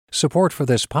Support for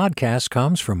this podcast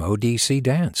comes from ODC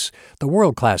Dance. The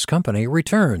world-class company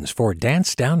returns for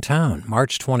Dance Downtown,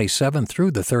 March 27th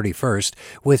through the 31st,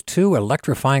 with 2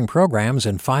 electrifying programs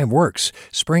and 5 works,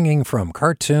 springing from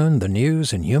cartoon, the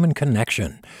news, and human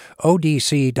connection.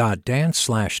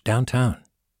 odc.dance/downtown.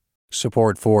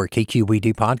 Support for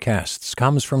KQED podcasts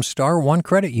comes from Star One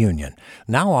Credit Union,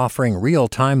 now offering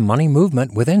real-time money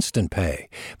movement with Instant Pay.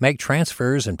 Make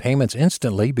transfers and payments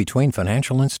instantly between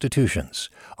financial institutions,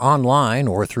 online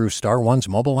or through Star One's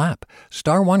mobile app.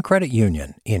 Star One Credit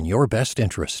Union, in your best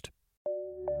interest.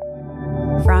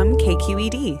 From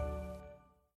KQED.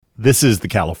 This is the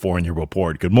California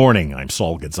Report. Good morning. I'm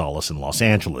Saul Gonzalez in Los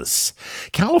Angeles.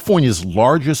 California's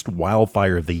largest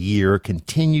wildfire of the year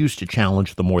continues to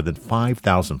challenge the more than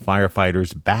 5,000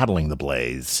 firefighters battling the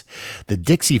blaze. The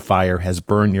Dixie Fire has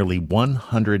burned nearly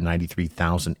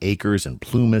 193,000 acres in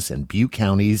Plumas and Butte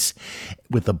counties,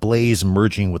 with the blaze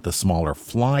merging with the smaller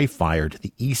Fly Fire to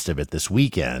the east of it this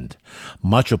weekend.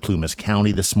 Much of Plumas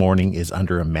County this morning is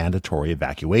under a mandatory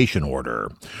evacuation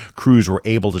order. Crews were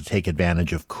able to take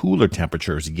advantage of cooler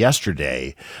temperatures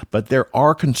yesterday, but there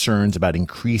are concerns about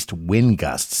increased wind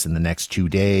gusts in the next 2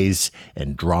 days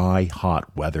and dry,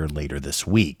 hot weather later this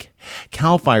week.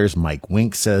 CAL FIRE's Mike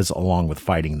Wink says, along with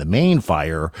fighting the main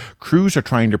fire, crews are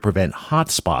trying to prevent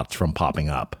hot spots from popping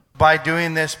up. By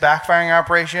doing this backfiring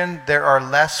operation, there are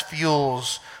less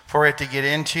fuels for it to get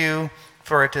into,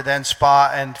 for it to then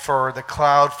spot, and for the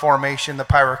cloud formation, the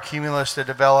pyrocumulus to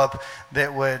develop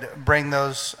that would bring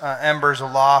those embers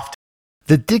aloft.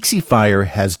 The Dixie Fire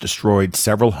has destroyed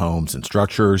several homes and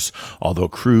structures, although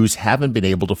crews haven't been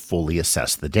able to fully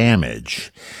assess the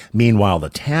damage. Meanwhile, the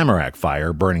Tamarack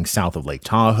Fire, burning south of Lake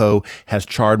Tahoe, has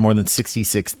charred more than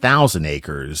 66,000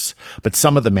 acres, but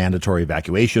some of the mandatory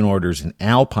evacuation orders in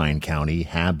Alpine County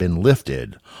have been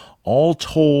lifted. All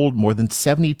told, more than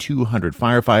 7,200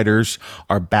 firefighters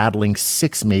are battling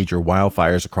 6 major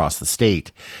wildfires across the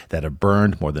state that have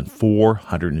burned more than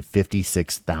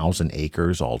 456,000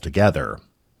 acres altogether.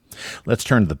 Let's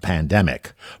turn to the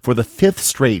pandemic. For the 5th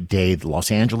straight day,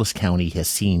 Los Angeles County has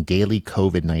seen daily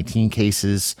COVID-19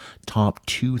 cases top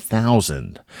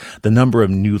 2,000. The number of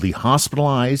newly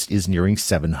hospitalized is nearing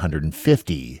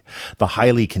 750. The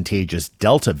highly contagious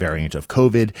Delta variant of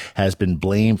COVID has been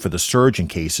blamed for the surge in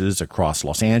cases across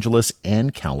Los Angeles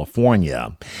and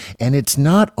California. And it's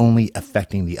not only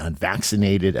affecting the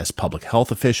unvaccinated, as public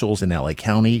health officials in LA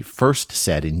County first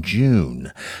said in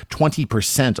June.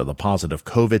 20% of the positive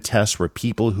COVID tests were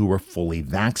people who were fully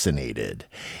vaccinated.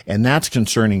 And that's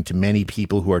concerning to many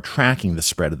people who are tracking the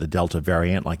spread of the Delta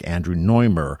variant, like Andrew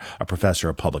Neumer, a professor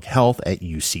of public health at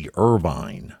UC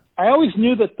Irvine. I always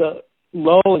knew that the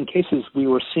lull in cases we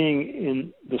were seeing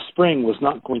in the spring was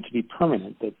not going to be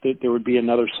permanent, that there would be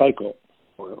another cycle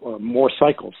or more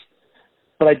cycles.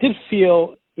 But I did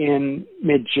feel in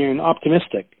mid-June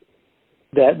optimistic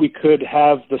that we could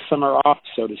have the summer off,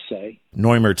 so to say.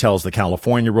 Neumer tells the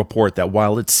California Report that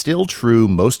while it's still true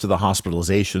most of the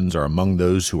hospitalizations are among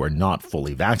those who are not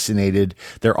fully vaccinated,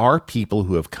 there are people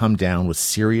who have come down with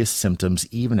serious symptoms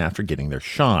even after getting their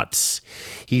shots.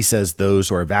 He says those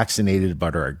who are vaccinated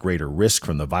but are at greater risk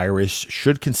from the virus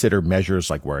should consider measures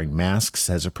like wearing masks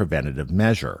as a preventative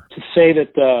measure. To say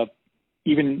that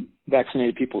even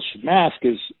vaccinated people should mask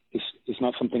is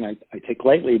not something I take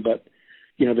lightly, but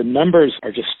you know, the numbers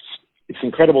are just, it's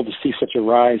incredible to see such a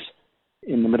rise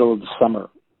in the middle of the summer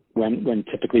when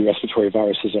typically respiratory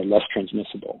viruses are less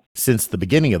transmissible. Since the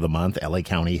beginning of the month, LA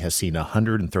County has seen a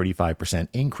 135%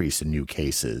 increase in new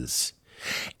cases.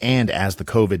 And as the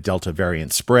COVID Delta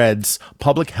variant spreads,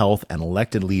 public health and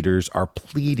elected leaders are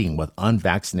pleading with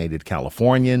unvaccinated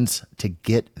Californians to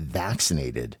get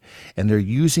vaccinated. And they're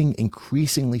using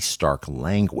increasingly stark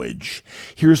language.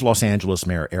 Here's Los Angeles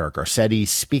Mayor Eric Garcetti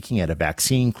speaking at a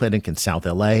vaccine clinic in South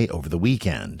LA over the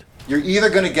weekend. You're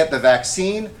either going to get the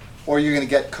vaccine or you're going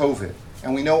to get COVID.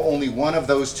 And we know only one of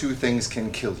those two things can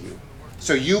kill you.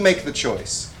 So you make the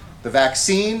choice, the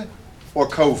vaccine or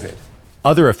COVID.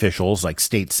 Other officials, like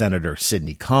State Senator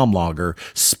Sidney Kamlager,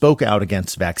 spoke out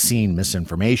against vaccine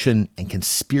misinformation and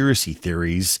conspiracy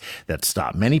theories that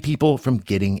stop many people from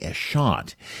getting a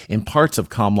shot. In parts of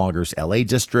Kamlager's LA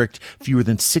district, fewer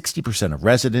than 60% of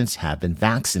residents have been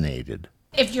vaccinated.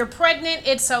 If you're pregnant,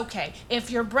 it's okay. If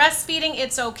you're breastfeeding,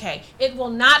 it's okay. It will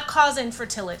not cause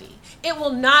infertility. It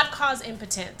will not cause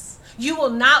impotence. You will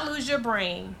not lose your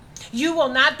brain. You will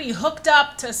not be hooked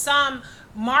up to some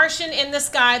Martian in the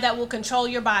sky that will control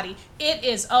your body. It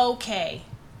is okay.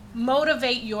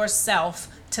 Motivate yourself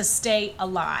to stay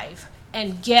alive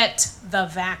and get the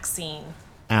vaccine.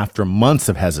 After months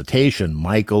of hesitation,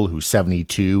 Michael, who's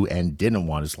 72 and didn't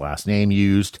want his last name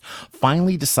used,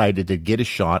 finally decided to get a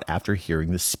shot after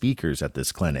hearing the speakers at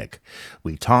this clinic.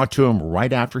 We talked to him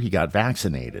right after he got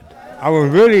vaccinated. I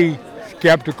was really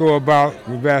skeptical about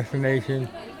the vaccination,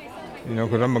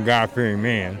 because I'm a God-fearing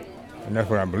man, and that's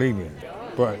what I believe in.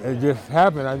 But it just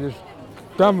happened. I just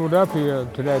stumbled up here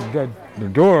to the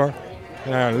door,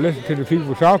 and I listened to the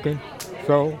people talking,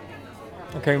 so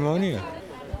I came on in.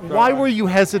 Why were you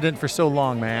hesitant for so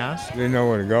long, may I ask? Didn't know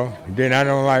where to go. Then I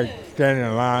don't like standing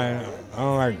in line. I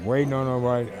don't like waiting on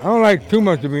nobody. I don't like too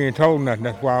much of being told nothing.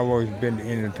 That's why I've always been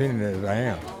independent as I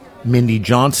am. Mindy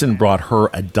Johnson brought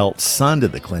her adult son to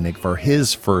the clinic for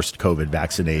his first COVID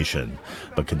vaccination,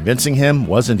 but convincing him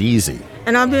wasn't easy.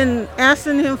 And I've been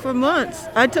asking him for months.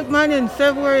 I took mine in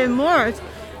February and March,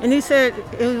 and he said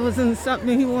it wasn't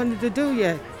something he wanted to do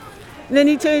yet. And then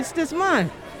he changed his mind.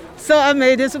 So I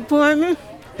made his appointment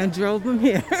and drove him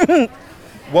here.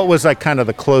 What was kind of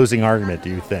the closing argument, do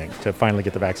you think, to finally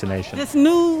get the vaccination? This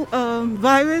new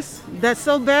virus that's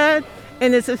so bad,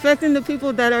 and it's affecting the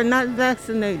people that are not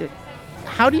vaccinated.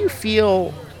 How do you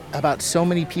feel about so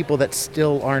many people that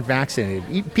still aren't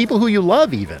vaccinated? People who you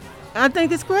love, even. I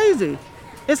think it's crazy.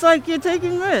 It's like you're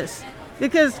taking risks.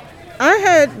 Because I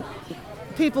had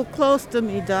people close to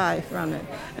me die from it.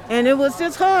 And it was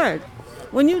just hard.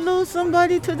 When you lose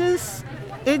somebody to this,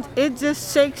 it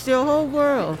just shakes your whole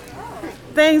world.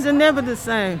 Things are never the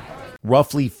same.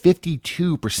 Roughly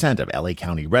 52% of LA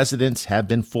County residents have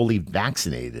been fully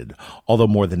vaccinated, although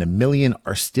more than 1 million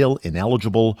are still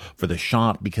ineligible for the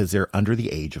shot because they're under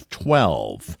the age of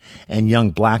 12. And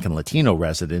young Black and Latino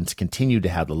residents continue to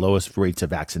have the lowest rates of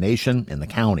vaccination in the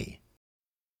county.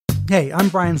 Hey, I'm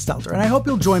Brian Stelter, and I hope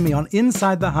you'll join me on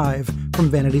Inside the Hive from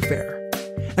Vanity Fair.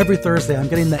 Every Thursday, I'm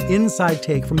getting the inside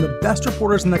take from the best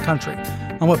reporters in the country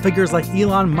on what figures like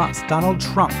Elon Musk, Donald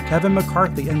Trump, Kevin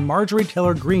McCarthy, and Marjorie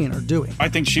Taylor Greene are doing. I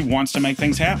think she wants to make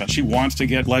things happen. She wants to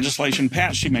get legislation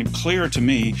passed. She made clear to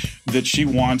me that she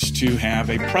wants to have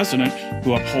a president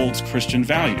who upholds Christian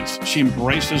values. She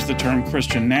embraces the term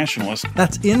Christian nationalist.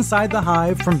 That's Inside the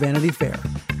Hive from Vanity Fair.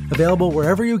 Available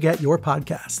wherever you get your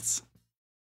podcasts.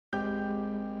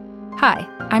 Hi,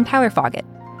 I'm Tyler Foggett.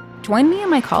 Join me and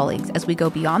my colleagues as we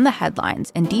go beyond the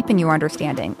headlines and deepen your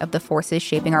understanding of the forces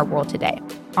shaping our world today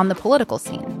on The Political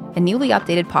Scene, a newly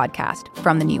updated podcast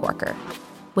from The New Yorker.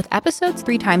 With episodes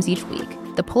 3 times each week,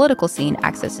 The Political Scene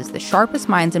accesses the sharpest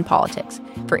minds in politics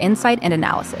for insight and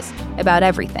analysis about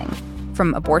everything,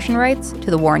 from abortion rights to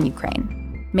the war in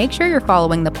Ukraine. Make sure you're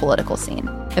following The Political Scene,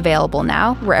 available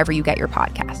now wherever you get your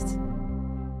podcasts.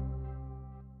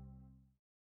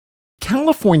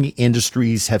 California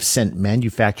industries have sent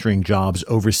manufacturing jobs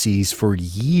overseas for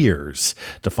years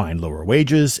to find lower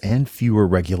wages and fewer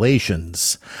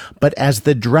regulations. But as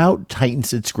the drought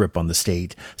tightens its grip on the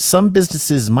state, some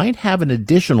businesses might have an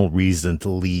additional reason to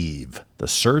leave: the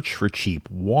search for cheap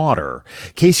water.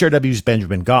 KCRW's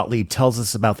Benjamin Gottlieb tells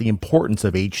us about the importance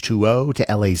of H2O to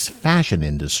LA's fashion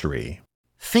industry.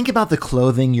 Think about the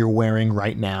clothing you're wearing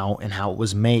right now and how it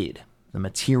was made. The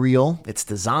material, its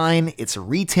design, its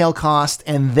retail cost,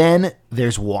 and then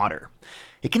there's water.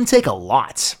 It can take a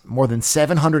lot, more than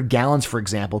 700 gallons, for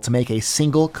example, to make a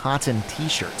single cotton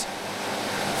t-shirt.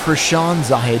 For Sean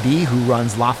Zahedi, who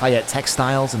runs Lafayette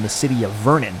Textiles in the city of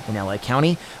Vernon in LA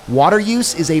County, water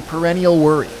use is a perennial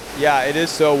worry. Yeah, it is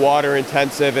so water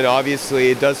intensive, and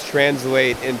obviously it does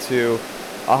translate into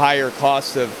a higher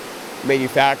cost of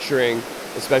manufacturing,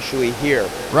 especially here.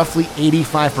 Roughly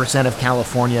 85% of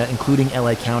California, including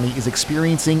LA County, is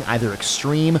experiencing either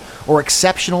extreme or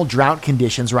exceptional drought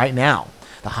conditions right now,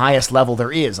 the highest level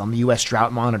there is on the U.S.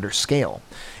 Drought Monitor scale.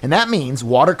 And that means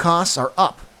water costs are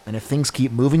up, and if things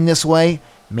keep moving this way,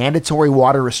 mandatory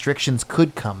water restrictions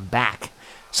could come back,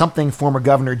 something former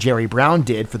Governor Jerry Brown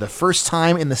did for the first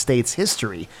time in the state's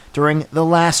history during the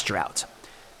last drought.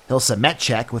 Ilsa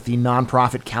Metchek with the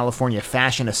nonprofit California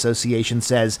Fashion Association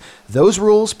says those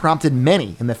rules prompted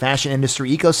many in the fashion industry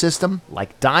ecosystem,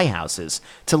 like dye houses,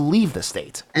 to leave the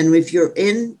state. And if you're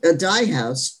in a dye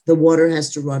house, the water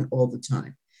has to run all the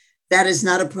time. That is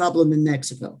not a problem in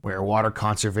Mexico, where water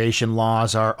conservation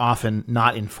laws are often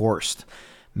not enforced.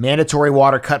 Mandatory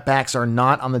water cutbacks are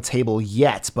not on the table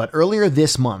yet, but earlier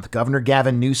this month, Governor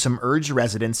Gavin Newsom urged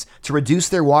residents to reduce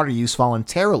their water use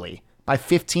voluntarily by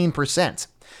 15%.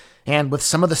 And with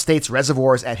some of the state's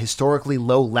reservoirs at historically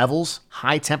low levels,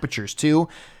 high temperatures too,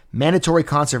 mandatory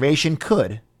conservation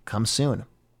could come soon.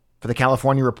 For the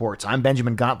California Reports, I'm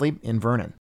Benjamin Gottlieb in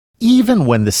Vernon. Even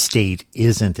when the state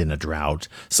isn't in a drought,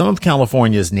 some of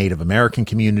California's Native American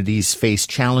communities face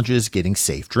challenges getting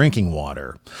safe drinking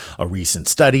water. A recent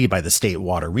study by the State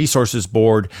Water Resources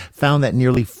Board found that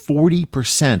nearly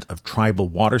 40% of tribal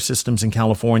water systems in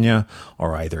California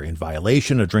are either in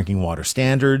violation of drinking water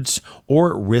standards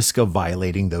or at risk of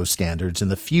violating those standards in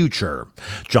the future.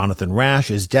 Jonathan Rash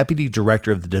is Deputy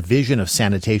Director of the Division of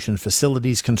Sanitation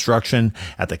Facilities Construction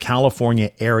at the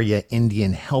California Area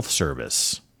Indian Health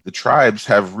Service. The tribes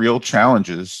have real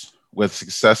challenges with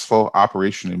successful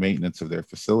operation and maintenance of their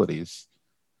facilities.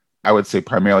 I would say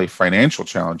primarily financial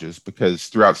challenges, because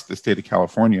throughout the state of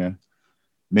California,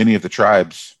 many of the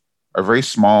tribes are very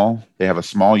small. They have a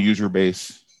small user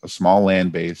base, a small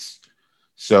land base,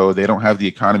 so they don't have the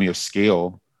economy of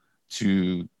scale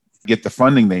to get the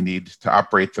funding they need to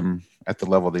operate them at the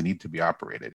level they need to be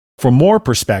operated. For more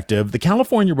perspective, the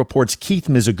California Report's Keith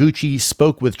Mizuguchi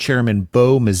spoke with Chairman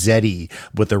Bo Mazzetti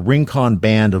with the Rincon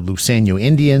Band of Luiseño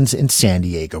Indians in San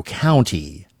Diego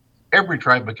County. Every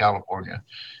tribe in California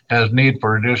has need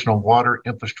for additional water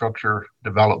infrastructure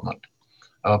development.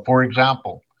 For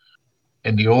example,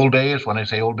 in the old days, when I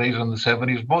say old days in the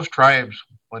 70s, most tribes,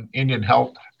 when Indian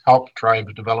helped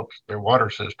tribes develop their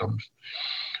water systems,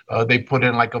 they put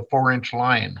in like a 4-inch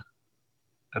line.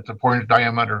 That's a 4-inch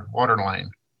diameter water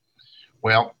line.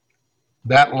 Well,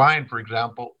 that line, for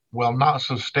example, will not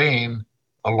sustain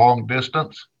a long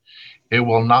distance. It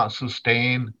will not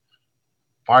sustain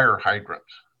fire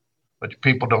hydrants. But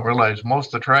people don't realize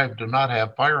most of the tribes do not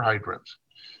have fire hydrants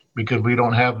because we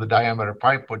don't have the diameter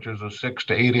pipe, which is a 6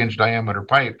 to 8 inch diameter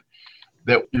pipe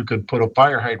that you could put a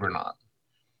fire hydrant on.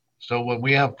 So when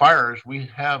we have fires, we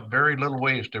have very little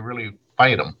ways to really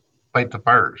fight the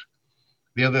fires.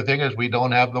 The other thing is we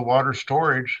don't have the water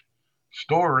storage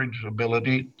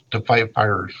ability to fight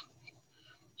fires.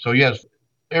 So yes,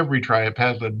 every tribe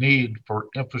has a need for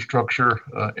infrastructure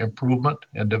improvement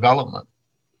and development.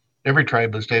 Every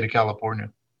tribe in the state of California.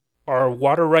 Are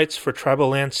water rights for tribal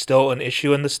land still an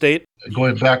issue in the state?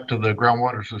 Going back to the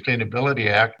Groundwater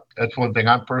Sustainability Act, that's one thing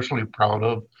I'm personally proud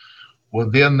of.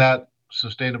 Within that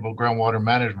Sustainable Groundwater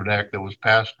Management Act that was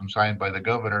passed and signed by the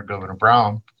governor, Governor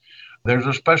Brown, there's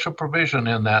a special provision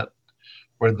in that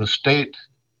where the state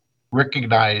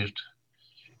recognized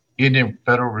Indian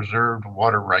Federal Reserve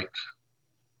water rights.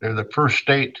 They're the first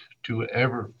state to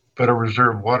ever Federal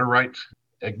Reserve water rights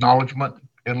acknowledgement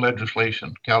in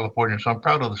legislation, California. So I'm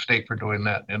proud of the state for doing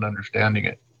that and understanding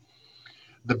it.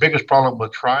 The biggest problem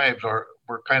with tribes are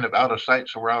we're kind of out of sight,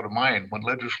 so we're out of mind. When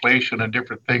legislation and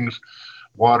different things,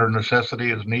 water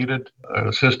necessity is needed,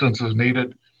 assistance is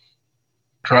needed,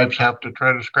 tribes have to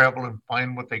try to scramble and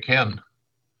find what they can.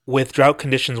 With drought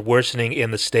conditions worsening in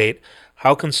the state,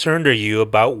 how concerned are you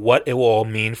about what it will all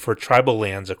mean for tribal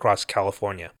lands across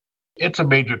California? It's a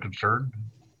major concern.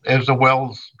 As the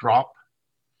wells drop,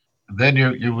 then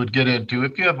you would get into,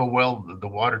 if you have a well, the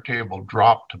water table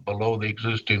dropped below the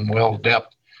existing well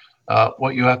depth,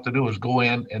 what you have to do is go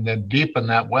in and then deepen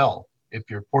that well. If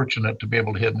you're fortunate to be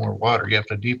able to hit more water, you have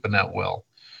to deepen that well.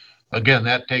 Again,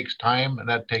 that takes time and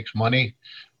that takes money.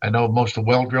 I know most of the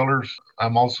well drillers,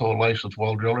 I'm also a licensed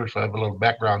well driller, so I have a little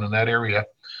background in that area.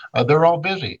 They're all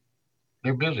busy.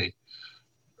 They're busy.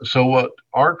 So what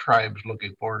our tribe's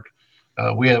looking for,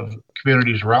 we have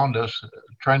communities around us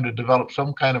trying to develop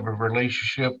some kind of a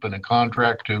relationship and a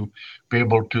contract to be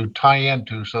able to tie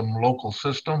into some local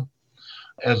system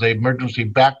as an emergency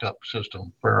backup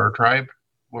system for our tribe.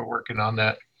 We're working on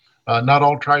that. Not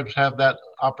all tribes have that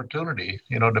opportunity.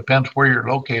 Depends where you're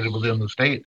located within the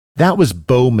state. That was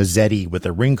Bo Mazzetti with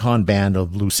the Rincon Band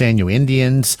of Luiseño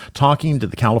Indians talking to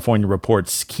the California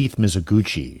Report's Keith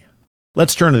Mizuguchi.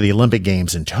 Let's turn to the Olympic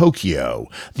Games in Tokyo.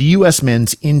 The U.S.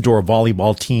 men's indoor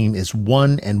volleyball team is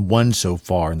 1-1 so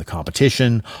far in the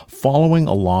competition, following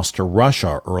a loss to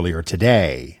Russia earlier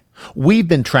today. We've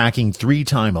been tracking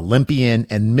 3-time Olympian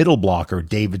and middle blocker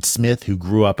David Smith, who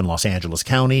grew up in Los Angeles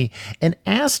County, and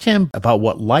asked him about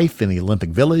what life in the Olympic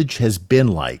Village has been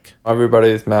like.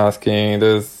 Everybody's masking.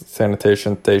 There's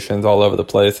sanitation stations all over the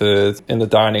places. In the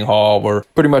dining hall, we're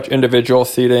pretty much individual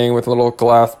seating with little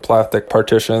glass plastic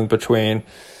partitions between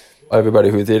everybody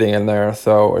who's eating in there.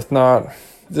 So it's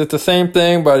the same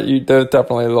thing, but there's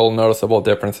definitely little noticeable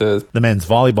differences. The men's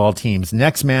volleyball team's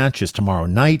next match is tomorrow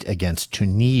night against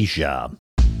Tunisia.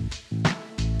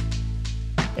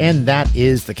 And that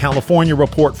is the California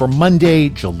Report for Monday,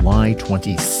 July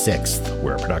 26th.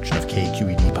 We're a production of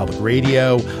KQED Public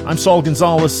Radio. I'm Saul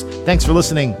Gonzalez. Thanks for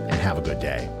listening and have a good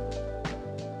day.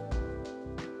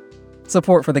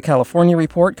 Support for the California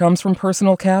Report comes from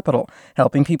Personal Capital,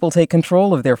 helping people take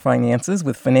control of their finances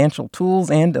with financial tools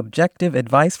and objective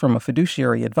advice from a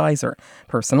fiduciary advisor.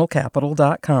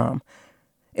 PersonalCapital.com.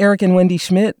 Eric and Wendy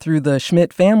Schmidt, through the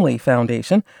Schmidt Family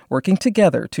Foundation, working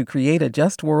together to create a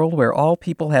just world where all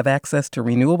people have access to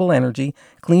renewable energy,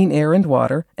 clean air and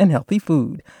water, and healthy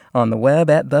food. On the web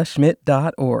at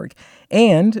theschmidt.org.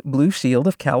 And Blue Shield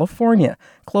of California,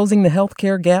 closing the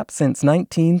healthcare gap since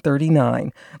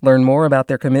 1939. Learn more about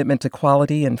their commitment to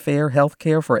quality and fair health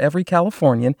care for every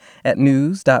Californian at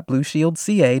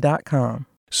news.blueshieldca.com.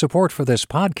 Support for this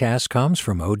podcast comes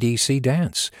from ODC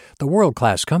Dance. The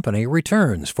world-class company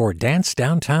returns for Dance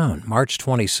Downtown, March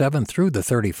 27th through the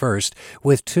 31st,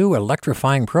 with 2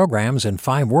 electrifying programs and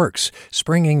 5 works,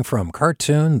 springing from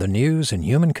cartoon, the news, and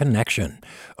human connection.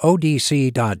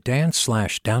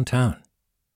 odc.dance/downtown.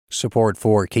 Support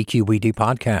for KQED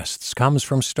podcasts comes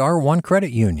from Star One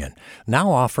Credit Union, now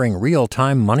offering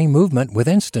real-time money movement with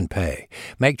Instant Pay.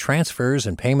 Make transfers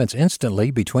and payments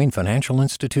instantly between financial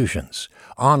institutions,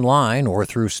 online or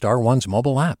through Star One's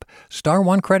mobile app. Star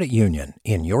One Credit Union,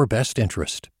 in your best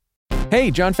interest.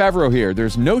 Hey, Jon Favreau here.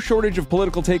 There's no shortage of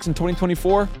political takes in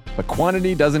 2024, but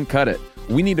quantity doesn't cut it.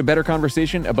 We need a better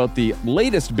conversation about the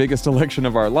latest biggest election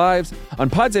of our lives. On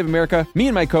Pod Save America, me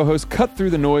and my co-hosts cut through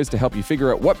the noise to help you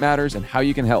figure out what matters and how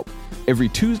you can help. Every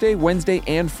Tuesday, Wednesday,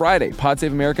 and Friday, Pod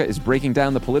Save America is breaking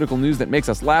down the political news that makes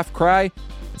us laugh, cry,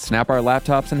 and snap our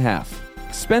laptops in half.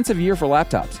 Expensive year for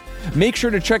laptops. Make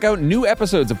sure to check out new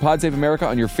episodes of Pod Save America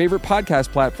on your favorite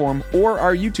podcast platform or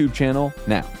our YouTube channel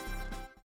now.